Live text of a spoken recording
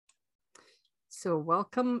So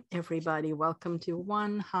welcome everybody. Welcome to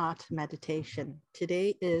One Heart Meditation.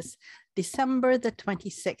 Today is December the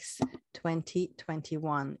 26th,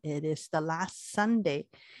 2021. It is the last Sunday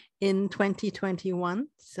in 2021.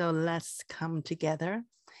 So let's come together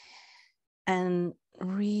and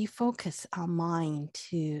refocus our mind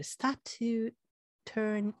to start to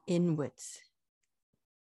turn inwards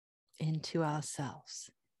into ourselves.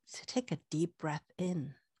 So take a deep breath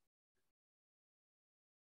in.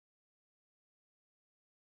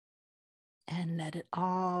 And let it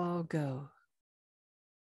all go.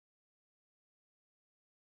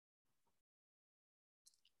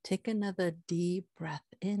 Take another deep breath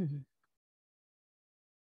in.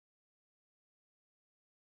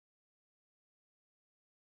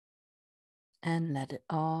 And let it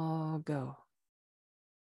all go.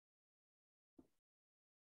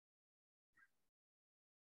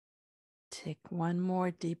 Take one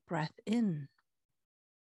more deep breath in.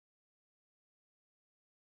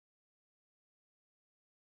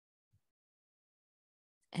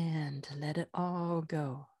 And let it all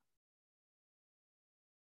go.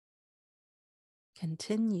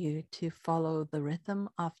 Continue to follow the rhythm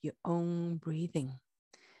of your own breathing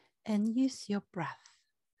and use your breath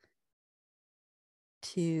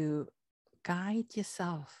to guide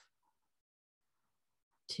yourself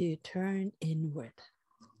to turn inward.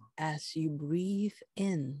 As you breathe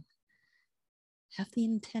in, have the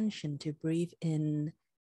intention to breathe in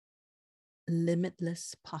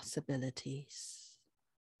limitless possibilities.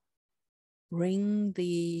 Bring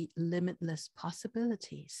the limitless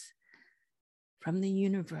possibilities from the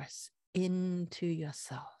universe into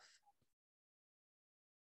yourself.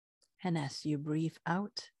 And as you breathe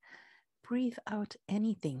out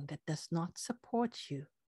anything that does not support you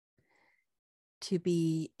to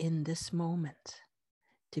be in this moment,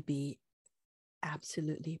 to be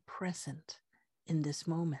absolutely present in this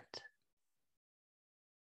moment.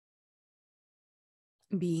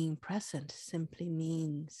 Being present simply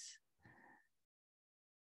means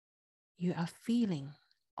you are feeling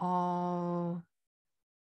all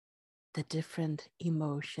the different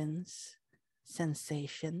emotions,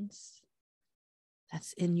 sensations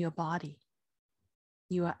that's in your body.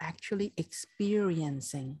 You are actually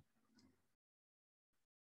experiencing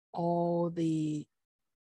all the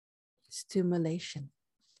stimulation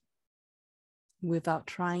without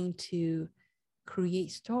trying to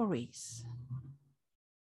create stories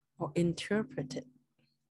or interpret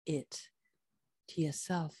it to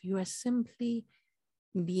yourself. You are simply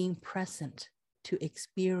being present to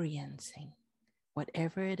experiencing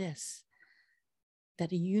whatever it is that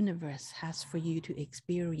the universe has for you to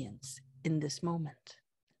experience in this moment.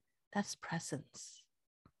 That's presence.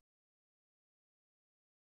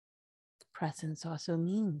 Presence also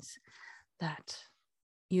means that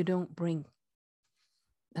you don't bring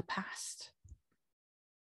the past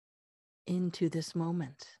into this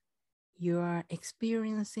moment. You are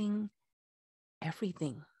experiencing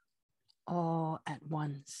everything all at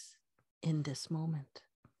once in this moment.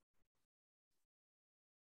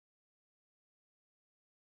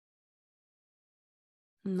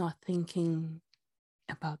 Not thinking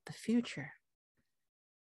about the future,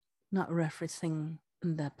 not referencing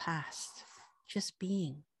the past, just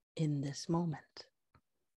being in this moment.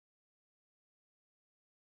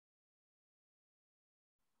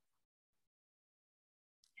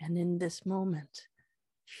 And in this moment,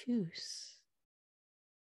 choose.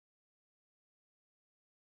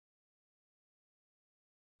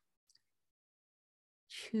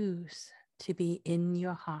 Choose to be in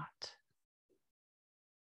your heart.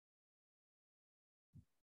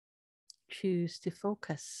 Choose to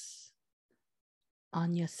focus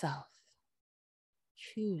on yourself.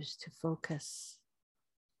 Choose to focus,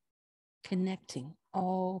 connecting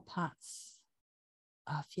all parts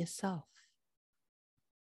of yourself.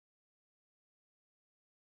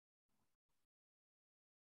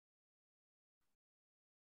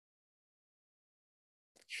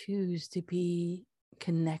 Choose to be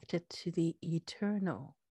connected to the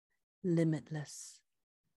eternal, limitless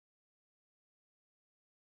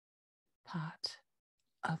part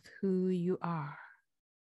of who you are.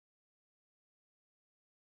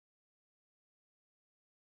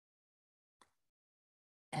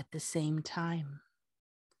 At the same time,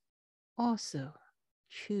 also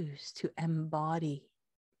choose to embody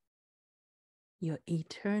your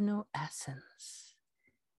eternal essence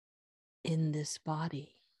in this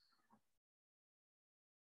body.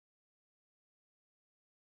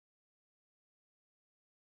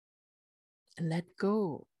 Let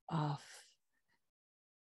go of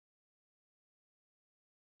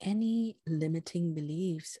any limiting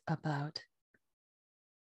beliefs about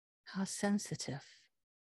how sensitive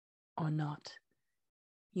or not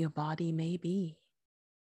your body may be.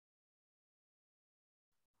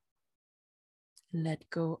 Let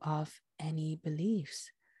go of any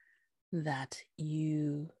beliefs that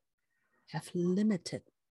you have limited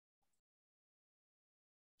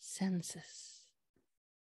senses.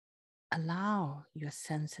 Allow your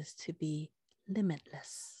senses to be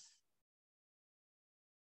limitless.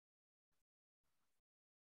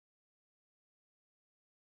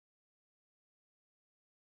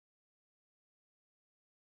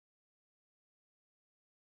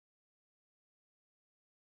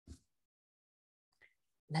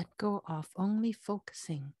 Let go of only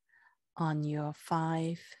focusing on your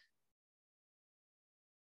 5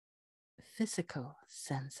 physical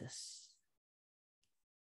senses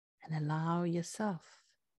and allow yourself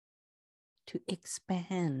to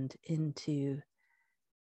expand into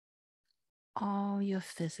all your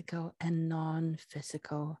physical and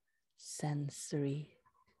non-physical sensory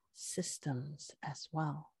systems as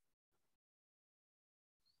well.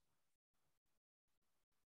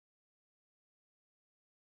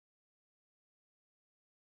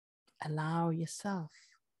 Allow yourself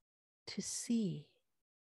to see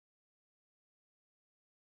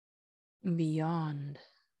beyond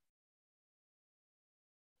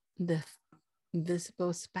the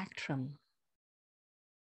visible spectrum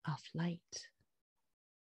of light.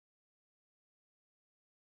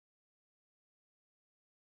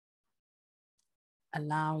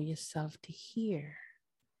 Allow yourself to hear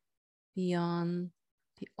beyond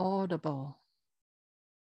the audible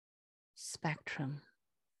spectrum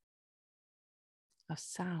of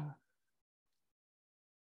sound.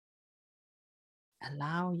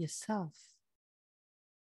 Allow yourself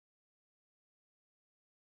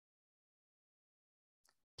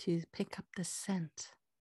to pick up the scent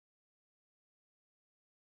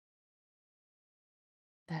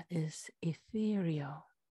that is ethereal.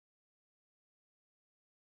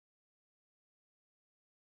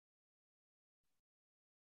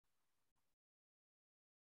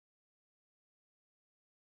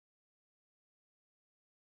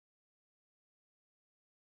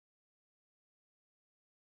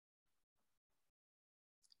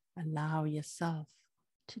 Allow yourself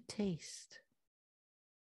to taste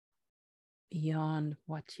beyond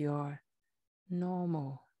what your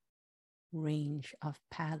normal range of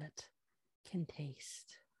palate can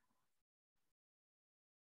taste.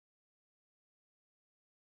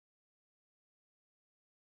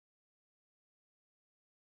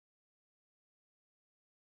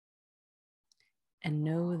 And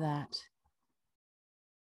know that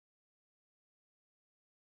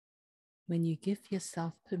when you give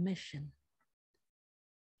yourself permission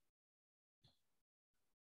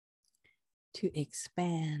to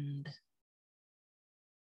expand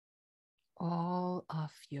all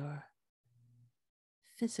of your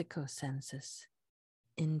physical senses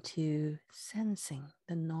into sensing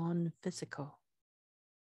the non-physical,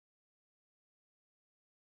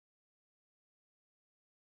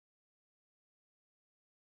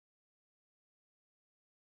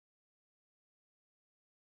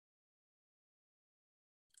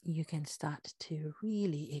 you can start to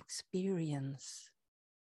really experience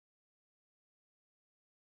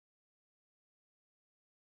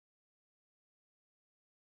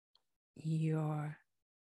your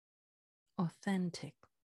authentic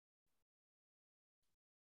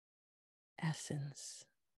essence.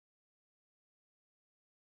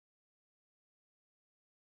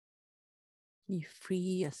 You free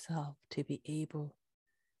yourself to be able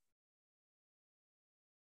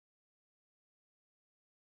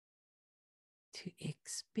to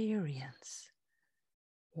experience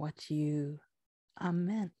what you are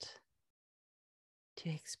meant to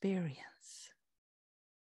experience.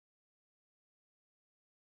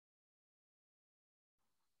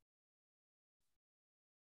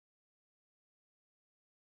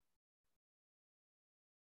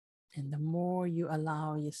 And the more you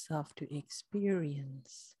allow yourself to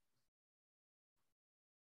experience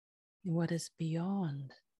what is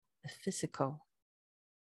beyond the physical,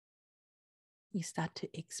 you start to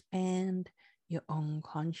expand your own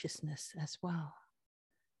consciousness as well.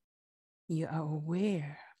 You are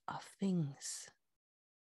aware of things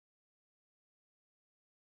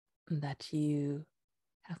that you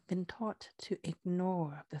have been taught to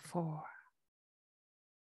ignore before.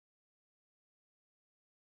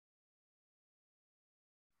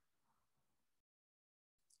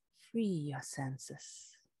 Free your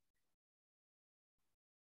senses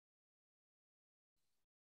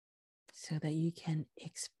so that you can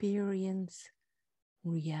experience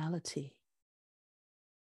reality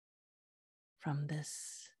from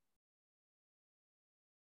this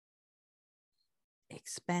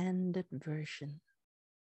expanded version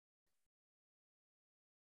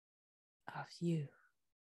of you.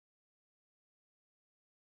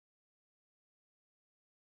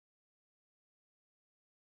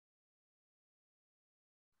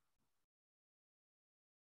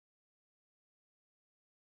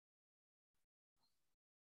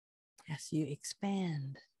 As you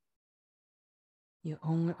expand your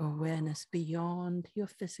own awareness beyond your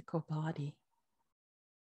physical body,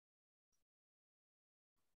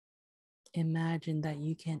 imagine that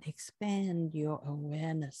you can expand your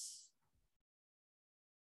awareness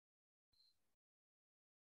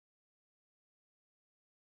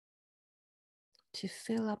to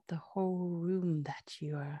fill up the whole room that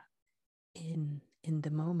you are in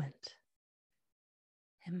the moment.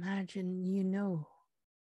 Imagine you know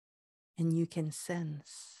and you can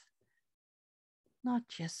sense, not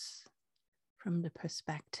just from the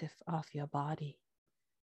perspective of your body,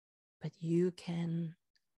 but you can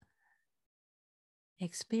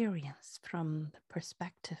experience from the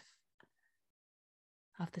perspective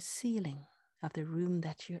of the ceiling of the room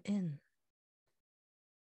that you're in,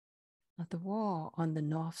 of the wall on the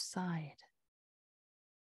north side,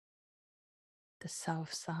 the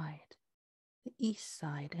south side, the east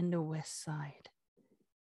side, and the west side.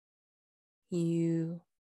 You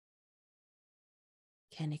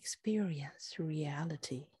can experience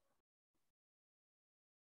reality.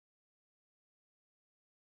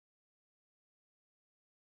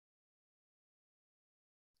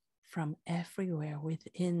 From everywhere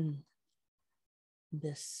within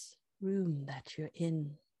this room that you're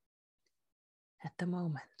in at the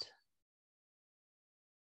moment.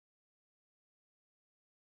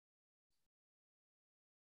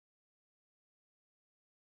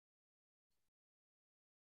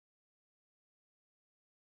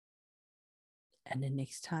 And the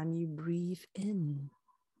next time you breathe in,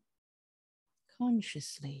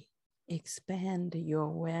 consciously expand your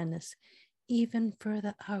awareness even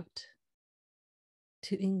further out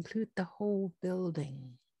to include the whole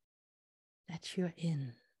building that you're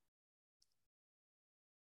in.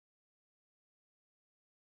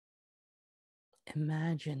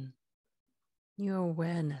 Imagine your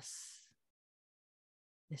awareness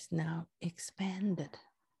is now expanded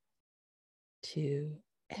to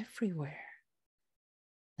everywhere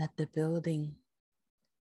that the building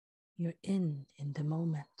you're in the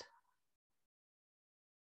moment.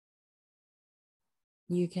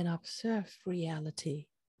 You can observe reality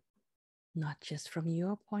not just from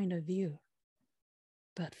your point of view,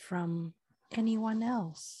 but from anyone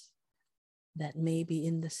else that may be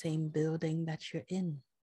in the same building that you're in.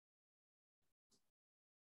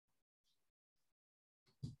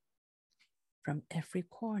 From every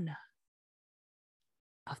corner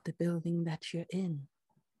of the building that you're in,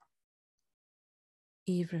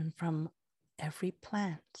 even from every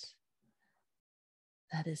plant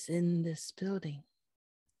that is in this building,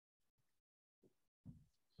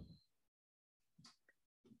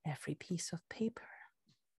 every piece of paper,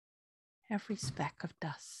 every speck of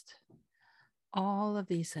dust. All of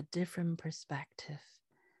these are different perspectives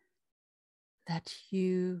that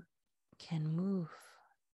you can move.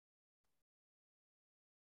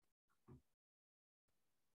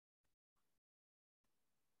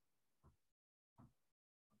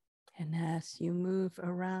 And as you move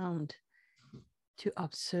around to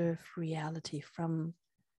observe reality from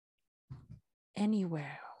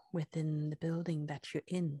anywhere within the building that you're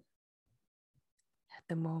in at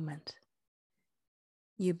the moment,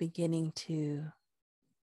 you're beginning to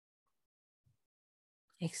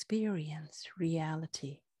experience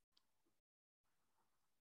reality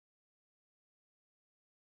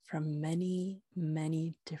from many,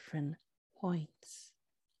 many different points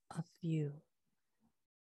of view.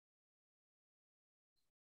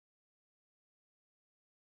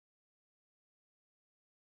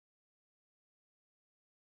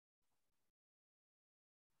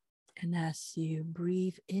 And as you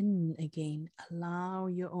breathe in again, allow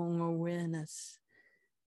your own awareness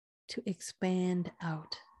to expand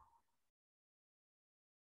out.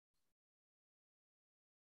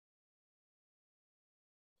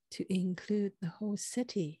 To include the whole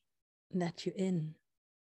city that you're in.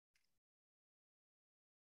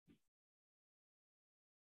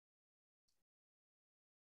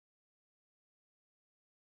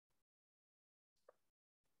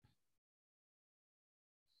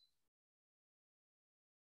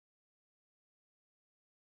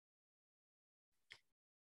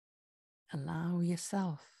 Allow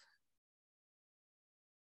yourself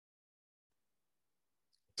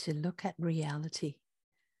to look at reality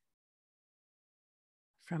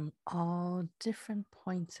from all different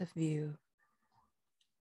points of view,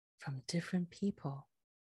 from different people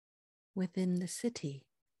within the city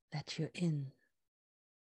that you're in.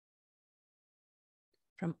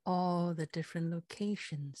 from all the different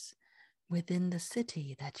locations within the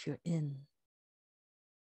city that you're in.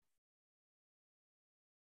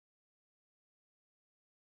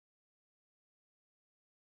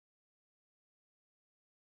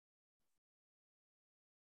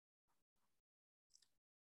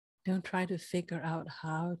 Don't try to figure out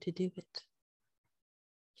how to do it.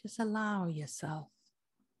 Just allow yourself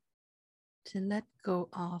to let go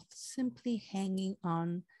of simply hanging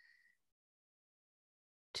on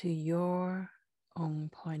to your own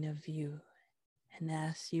point of view. And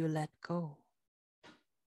as you let go,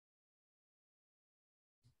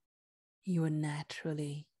 you will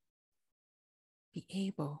naturally be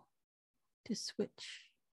able to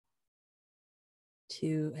switch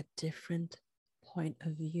to a different point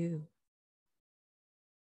of view.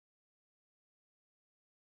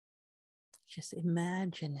 Just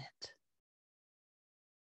imagine it.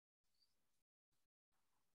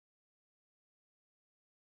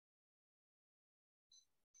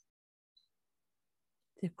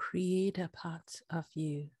 The creator part of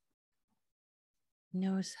you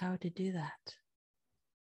knows how to do that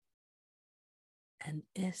and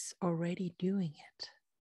is already doing it.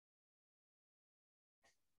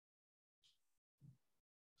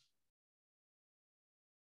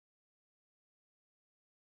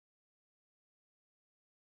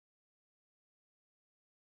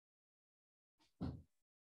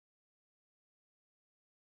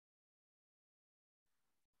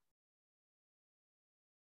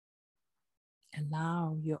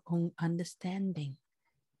 Allow your own understanding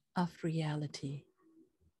of reality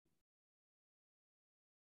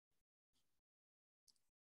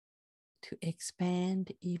to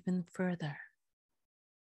expand even further.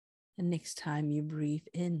 The next time you breathe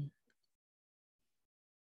in,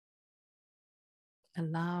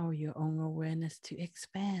 allow your own awareness to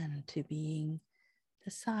expand to being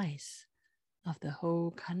the size of the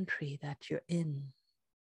whole country that you're in.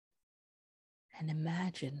 And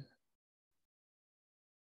imagine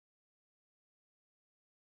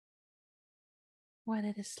what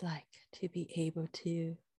it is like to be able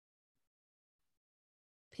to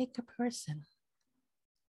pick a person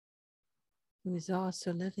who is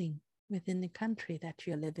also living within the country that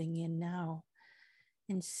you're living in now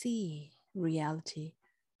and see reality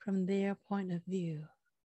from their point of view.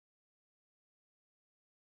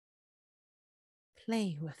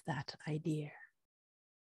 Play with that idea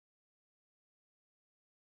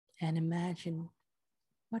and imagine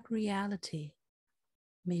what reality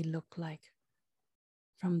may look like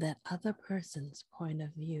from that other person's point of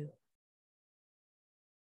view.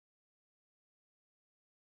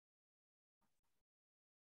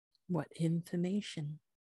 What information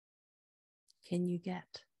can you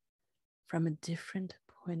get from a different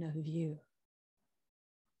point of view?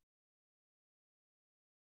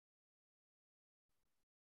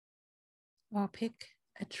 Or pick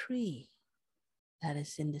a tree that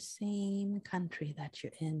is in the same country that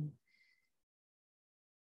you're in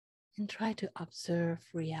and try to observe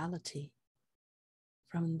reality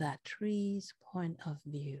from that tree's point of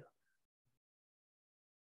view.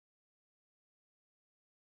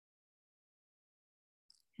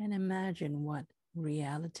 And imagine what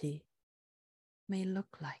reality may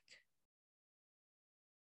look like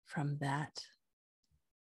from that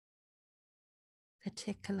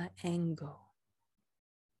particular angle.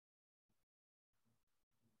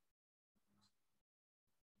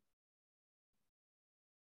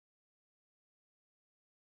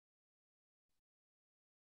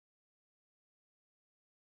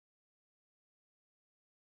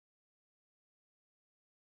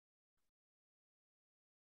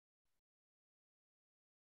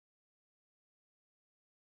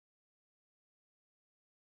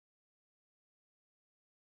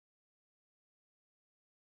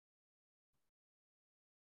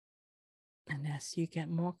 And as you get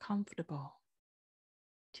more comfortable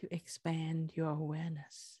to expand your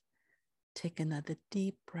awareness, take another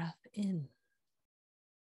deep breath in.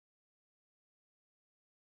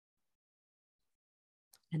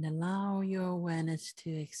 And allow your awareness to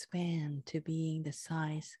expand to being the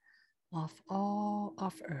size of all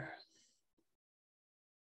of Earth.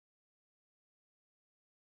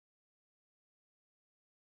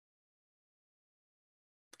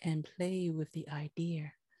 And play with the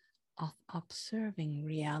idea of observing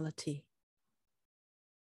reality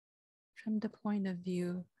from the point of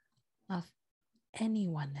view of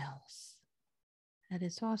anyone else that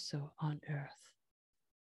is also on Earth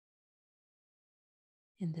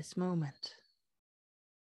in this moment.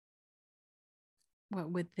 What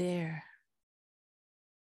would their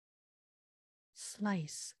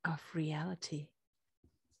slice of reality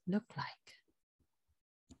look like?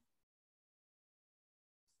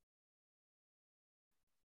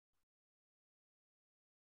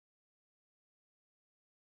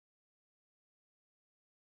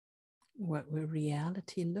 what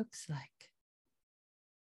reality looks like.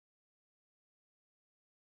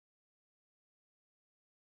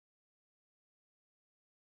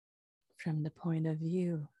 From the point of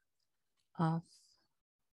view of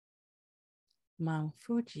Mount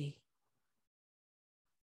Fuji,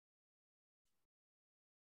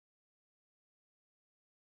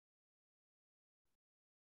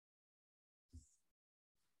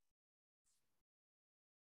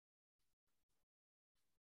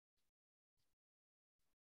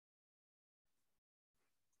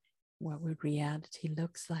 what reality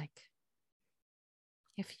looks like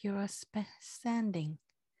if you are standing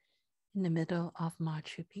in the middle of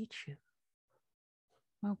Machu Picchu.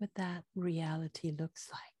 What would that reality looks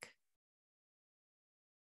like?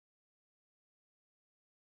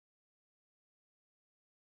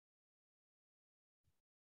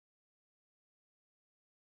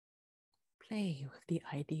 Play with the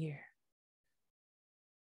idea.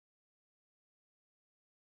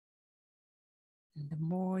 And the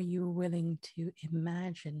more you're willing to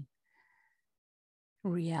imagine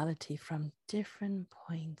reality from different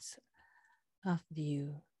points of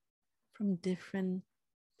view, from different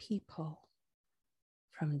people,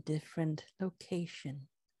 from different location,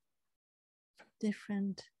 from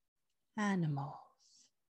different animals,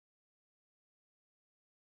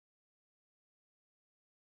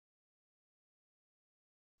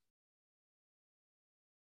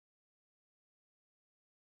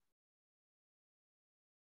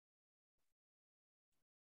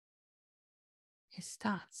 it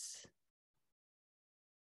starts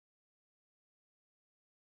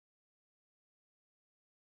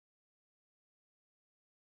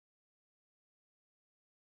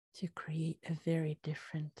to create a very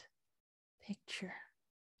different picture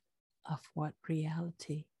of what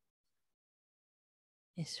reality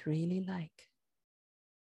is really like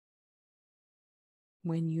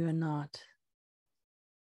when you're not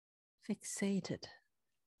fixated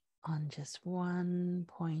on just one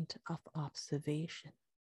point of observation.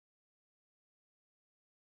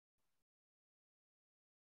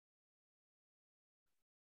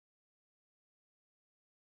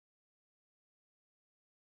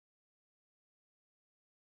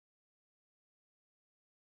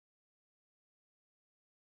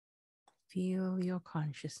 Feel your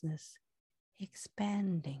consciousness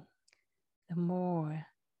expanding the more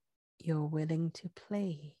you're willing to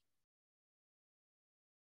play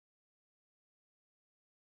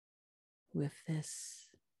with this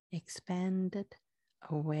expanded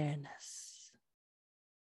awareness.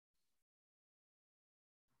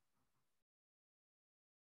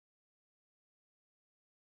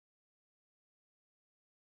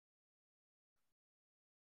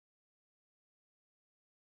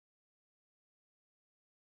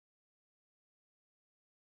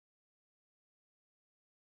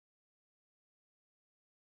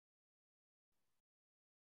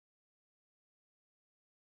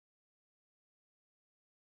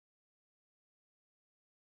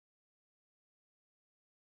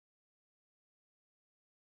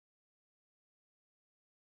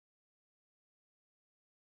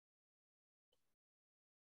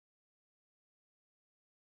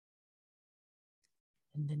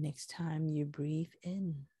 And the next time you breathe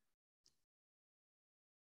in,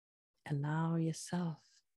 allow yourself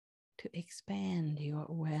to expand your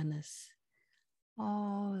awareness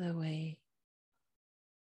all the way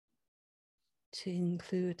to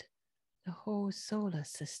include the whole solar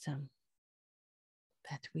system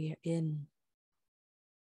that we are in.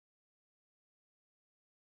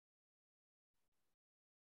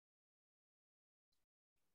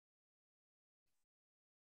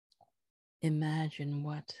 Imagine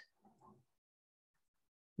what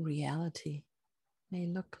reality may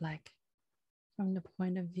look like from the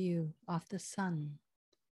point of view of the sun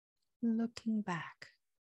looking back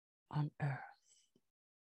on Earth.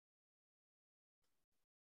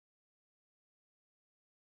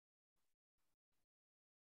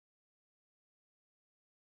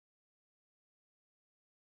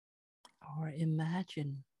 Or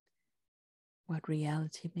imagine what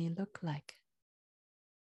reality may look like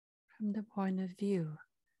from the point of view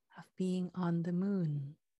of being on the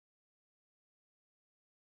moon.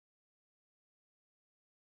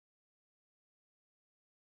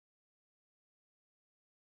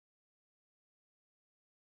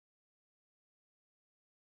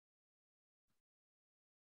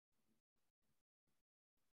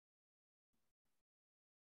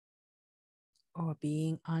 Or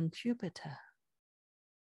being on Jupiter.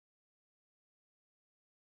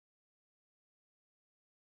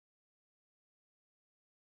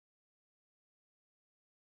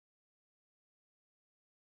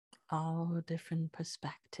 All different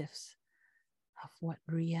perspectives of what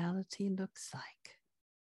reality looks like.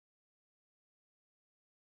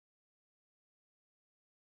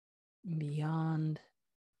 Beyond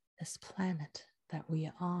this planet that we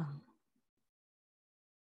are on.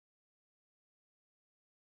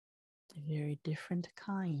 A very different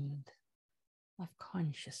kind of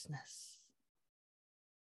consciousness.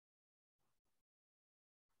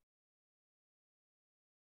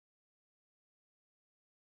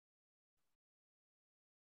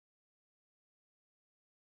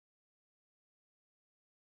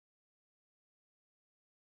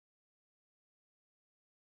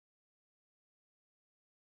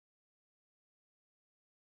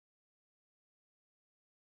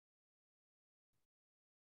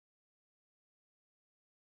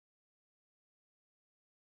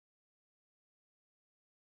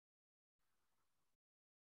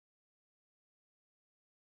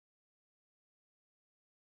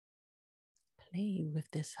 Play with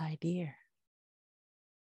this idea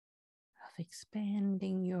of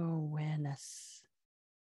expanding your awareness.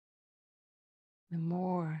 The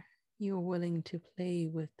more you're willing to play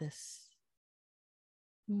with this,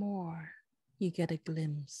 the more you get a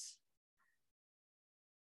glimpse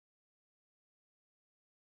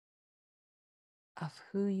of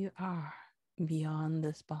who you are beyond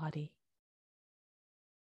this body.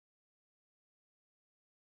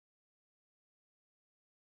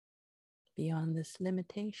 Beyond this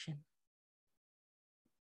limitation.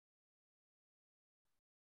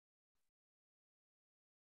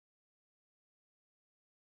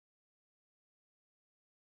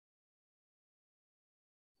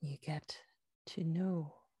 You get to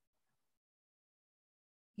know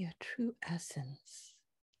your true essence.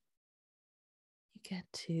 You get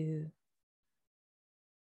to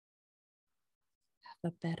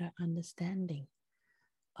have a better understanding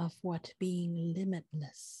of what being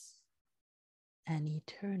limitless and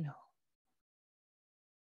eternal,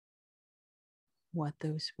 what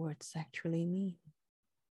those words actually mean.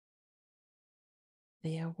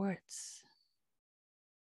 They are words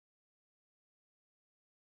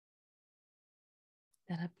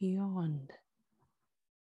that are beyond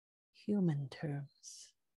human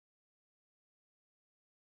terms.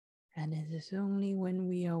 And it is only when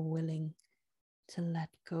we are willing to let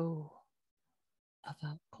go of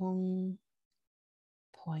our own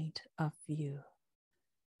point of view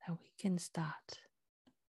that we can start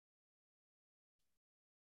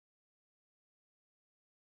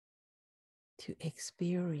to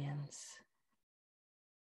experience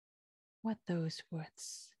what those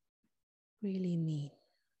words really mean.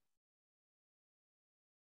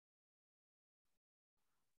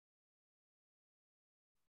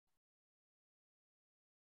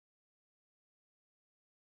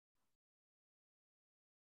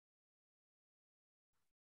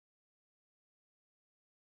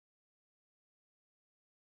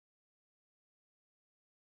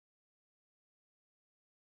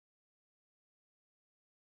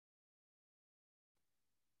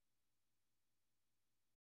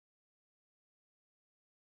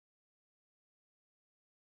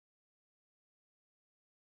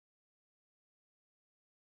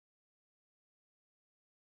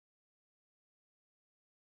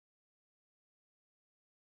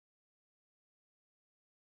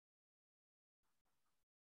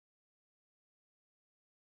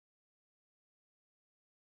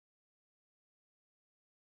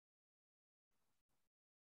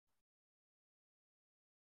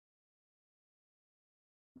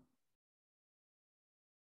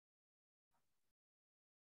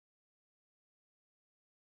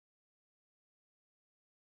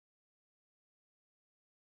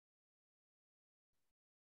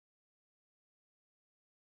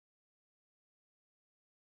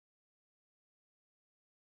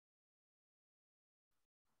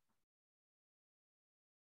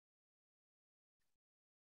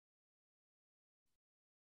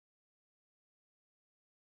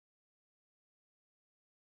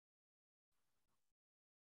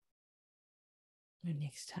 The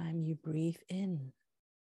next time you breathe in,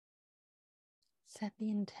 set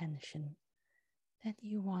the intention that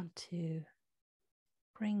you want to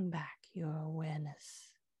bring back your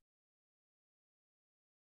awareness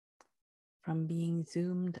from being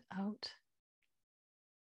zoomed out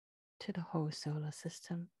to the whole solar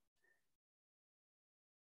system,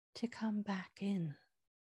 to come back in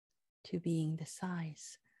to being the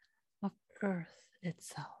size of Earth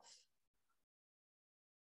itself.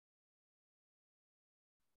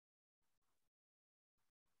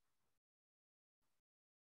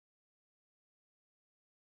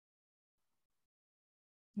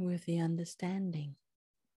 With the understanding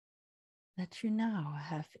that you now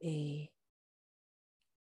have a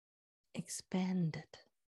expanded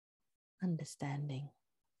understanding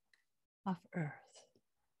of Earth.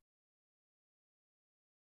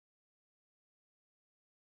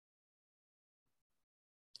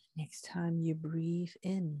 Next time you breathe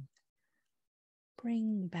in,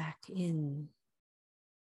 bring back in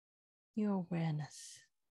your awareness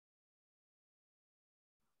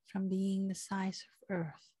from being the size of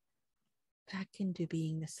Earth back into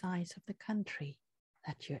being the size of the country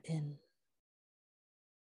that you're in.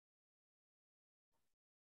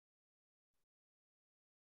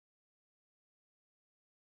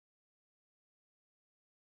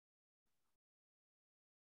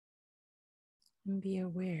 And be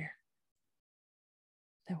aware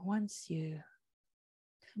that once you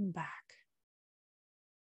come back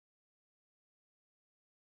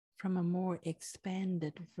from a more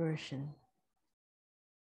expanded version,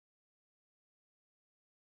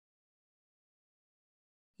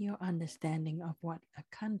 your understanding of what a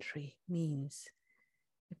country means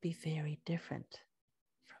would be very different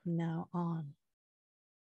from now on.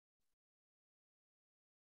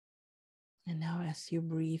 And now as you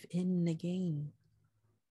breathe in again,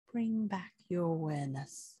 bring back your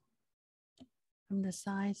awareness from the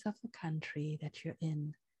size of the country that you're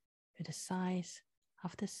in to the size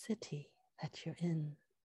of the city that you're in.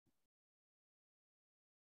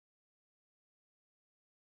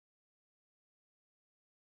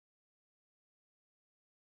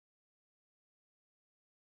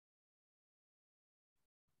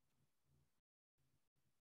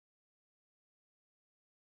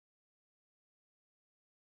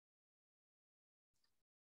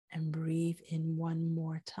 And breathe in one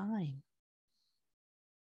more time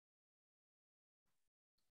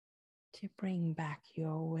to bring back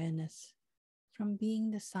your awareness from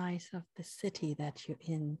being the size of the city that you're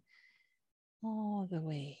in all the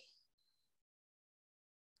way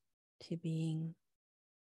to being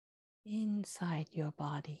inside your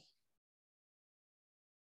body.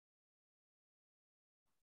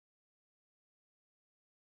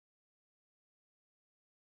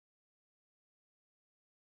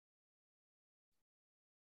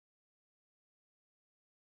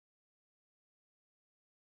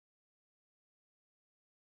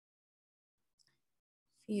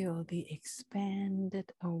 Feel the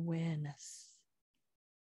expanded awareness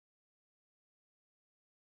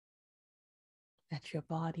that your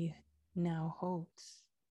body now holds.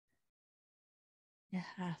 It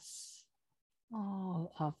has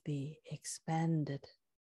all of the expanded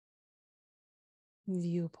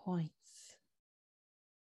viewpoints.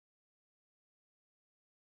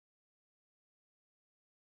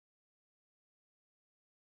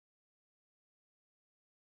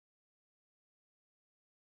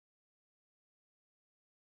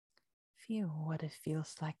 Feel what it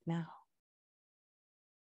feels like now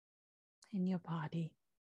in your body.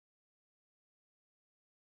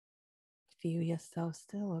 Feel yourself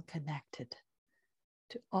still connected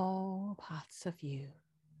to all parts of you,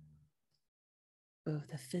 both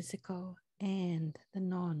the physical and the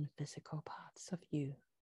non-physical parts of you,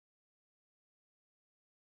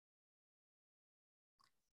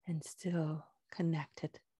 and still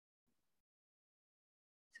connected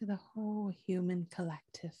to the whole human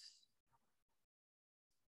collective,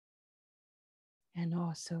 and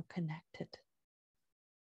also connected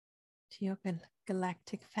to your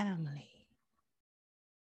galactic family.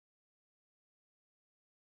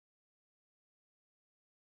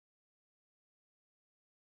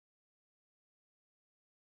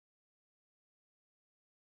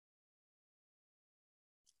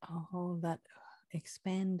 All that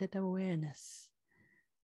expanded awareness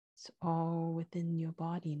is all within your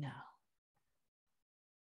body now.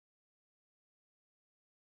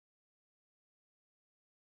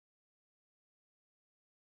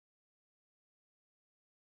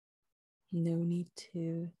 No need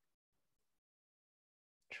to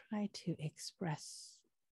try to express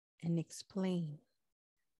and explain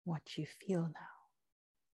what you feel now.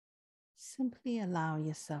 Simply allow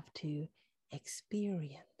yourself to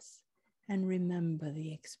experience and remember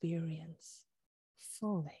the experience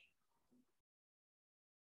fully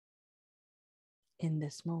in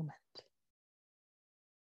this moment.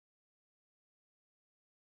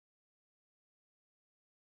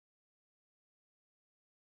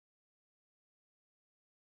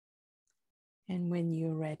 And when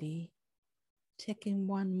you're ready, take in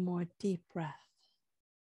one more deep breath.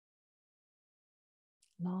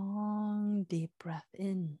 Long, deep breath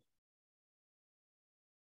in.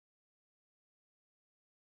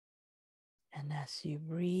 And as you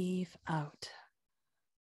breathe out,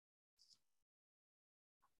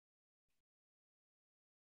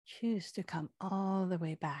 choose to come all the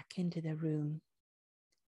way back into the room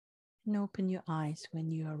And open your eyes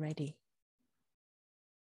when you are ready.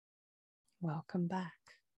 Welcome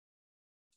back.